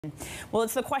Well,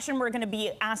 it's the question we're going to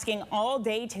be asking all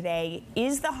day today.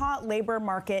 Is the hot labor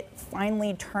market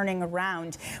finally turning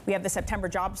around? We have the September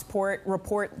jobs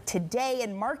report today,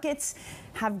 and markets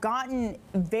have gotten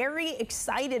very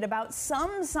excited about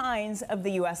some signs of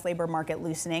the U.S. labor market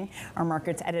loosening. Our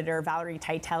markets editor, Valerie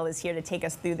Tytel, is here to take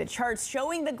us through the charts,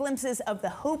 showing the glimpses of the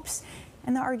hopes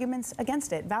and the arguments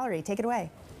against it. Valerie, take it away.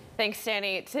 Thanks,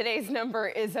 Danny. Today's number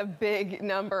is a big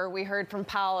number. We heard from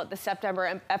Powell at the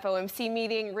September FOMC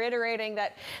meeting, reiterating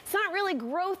that it's not really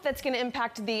growth that's going to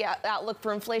impact the outlook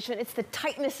for inflation. It's the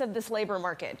tightness of this labor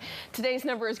market. Today's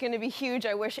number is going to be huge.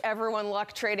 I wish everyone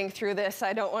luck trading through this.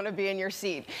 I don't want to be in your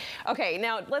seat. Okay,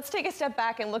 now let's take a step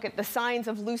back and look at the signs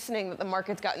of loosening that the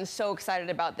market's gotten so excited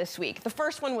about this week. The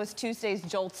first one was Tuesday's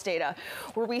JOLTS data,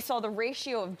 where we saw the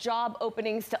ratio of job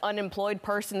openings to unemployed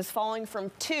persons falling from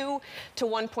 2 to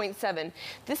 1.7.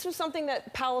 This was something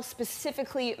that Powell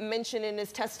specifically mentioned in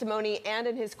his testimony and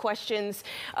in his questions,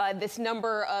 this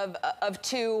number of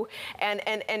 2.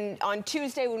 And on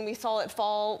Tuesday, when we saw it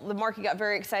fall, the market got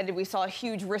very excited. We saw a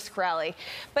huge risk rally.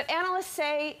 But analysts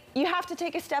say you have to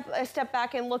take a step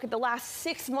back and look at the last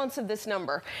 6 months of this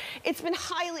number. It's been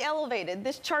highly elevated.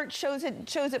 This chart shows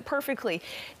it perfectly.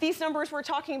 These numbers we're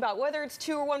talking about, whether it's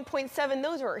 2 or 1.7,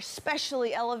 those are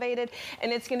especially elevated,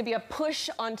 and it's going to be a push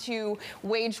onto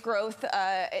wage growth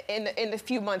in the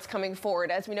few months coming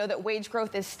forward, as we know that wage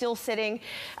growth is still sitting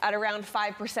at around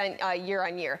 5% year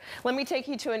on year. Let me take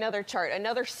you to another chart,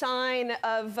 another sign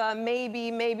of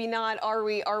maybe not are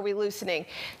we loosening.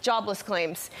 Jobless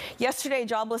claims. Yesterday,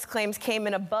 jobless claims came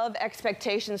in above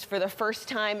expectations for the first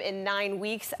time in 9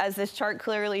 weeks, as this chart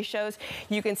clearly shows.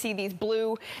 You can see these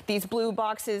blue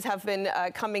boxes have been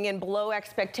coming in below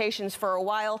expectations for a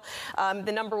while.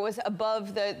 The number was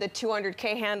above the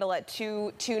 200K handle at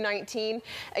 219.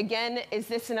 Again, is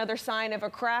this another sign of a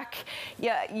crack?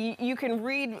 Yeah, you can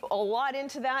read a lot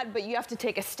into that, but you have to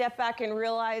take a step back and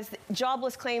realize that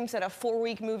jobless claims at a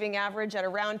 4-week moving average at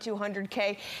around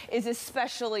 200K is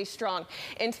especially strong.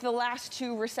 Into the last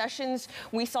 2 recessions,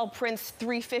 we saw prints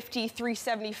 350,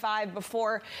 375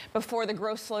 before the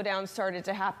growth slowdown started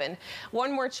to happen.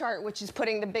 One more chart, which is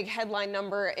putting the big headline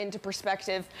number into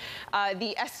perspective.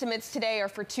 The estimates today are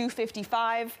for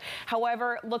 255.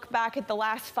 However, look back at the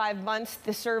last 5 months,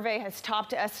 the survey has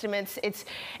topped estimates.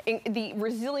 The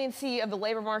resiliency of the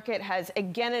labor market has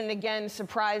again and again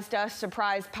surprised us,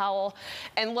 surprised Powell.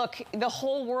 And look, the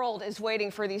whole world is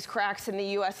waiting for these cracks in the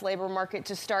U.S. labor market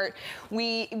to start.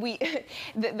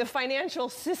 The financial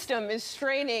system is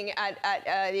straining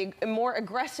at more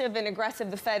aggressive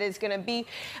the Fed is going to be.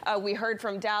 We heard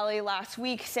from Daly last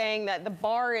week saying that the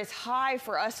bar is high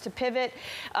for us to pivot.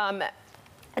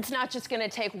 It's not just going to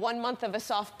take 1 month of a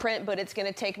soft print, but it's going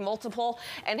to take multiple.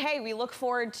 And hey, we look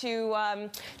forward to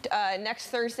next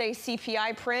Thursday's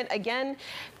CPI print. Again,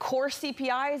 core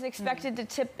CPI is expected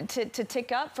to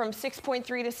tick up from 6.3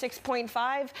 to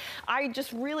 6.5. I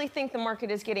just really think the market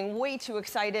is getting way too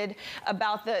excited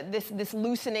about this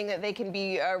loosening that they can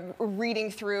be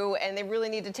reading through, and they really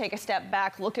need to take a step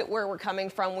back, look at where we're coming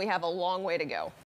from. We have a long way to go.